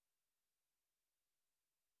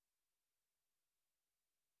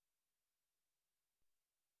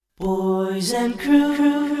Boys and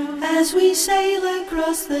crew, as we sail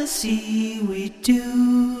across the sea, we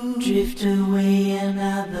do drift away and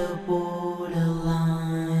at the borderline.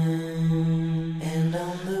 And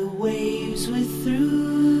on the waves we're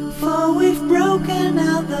through, for we've broken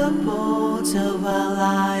out the boards of our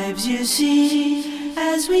lives, you see.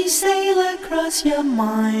 As we sail across your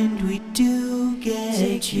mind, we do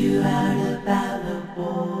take you out about the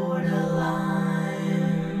borderline.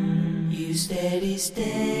 You steady,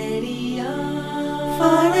 steady on,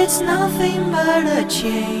 for it's nothing but a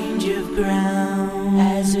change of ground.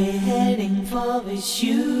 As we're heading for the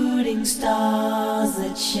shooting stars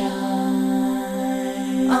that shine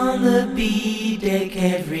on the B-deck,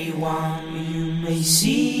 everyone, you may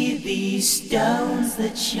see these stones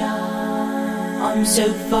that shine. I'm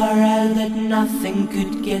so far out that nothing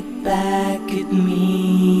could get back at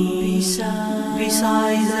me.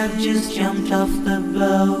 Besides, I've just jumped off the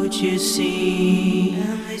boat, you see.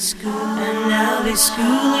 And now this school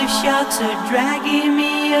of sharks are dragging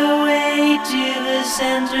me away to the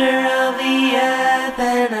center of the earth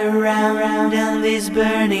and around. And this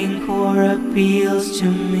burning core appeals to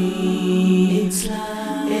me.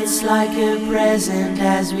 It's like a present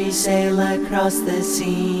as we sail across the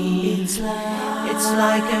sea. It's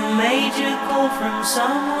like a major call from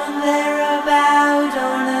someone there about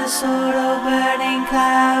on a sort of burning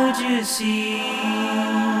cloud, you see.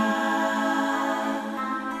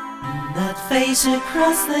 And that face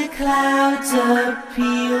across the clouds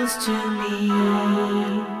appeals to me.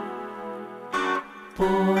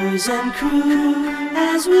 Boys and crew,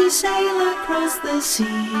 as we sail across the sea,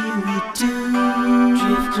 we do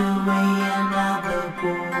drift away and out the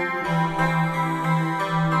borderline.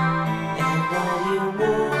 And all your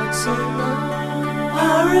walks alone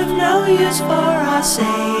are of no use for our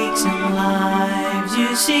sakes and lives,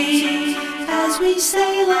 you see. As we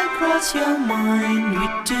sail across your mind, we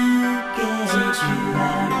do get you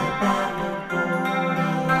out about the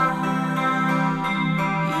borderline.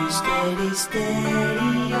 You steady,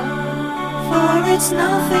 steady on, for it's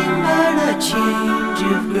nothing but a change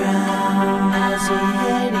of ground. As we're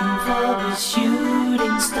heading for the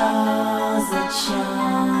shooting stars that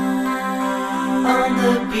shine on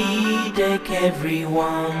the B-deck,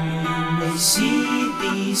 everyone, you may see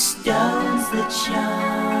these stones that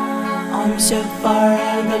shine. I'm so far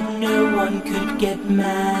out that no one could get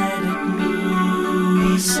mad at me.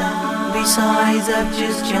 Besides, I've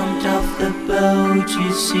just jumped off the boat,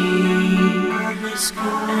 you see.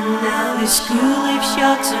 And now the school of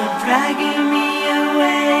sharks are dragging me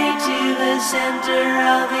away to the center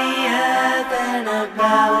of the earth and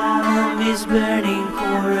about, and this burning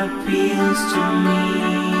core appeals to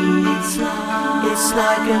me. It's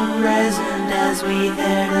like a present as we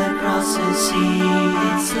head across the sea.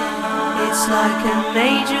 It's like a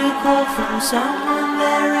major call from someone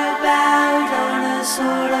there about on a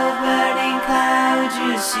sort of burning cloud,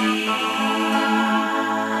 you see.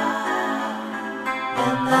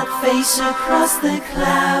 And that face across the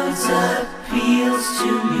clouds appeals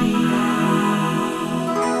to me.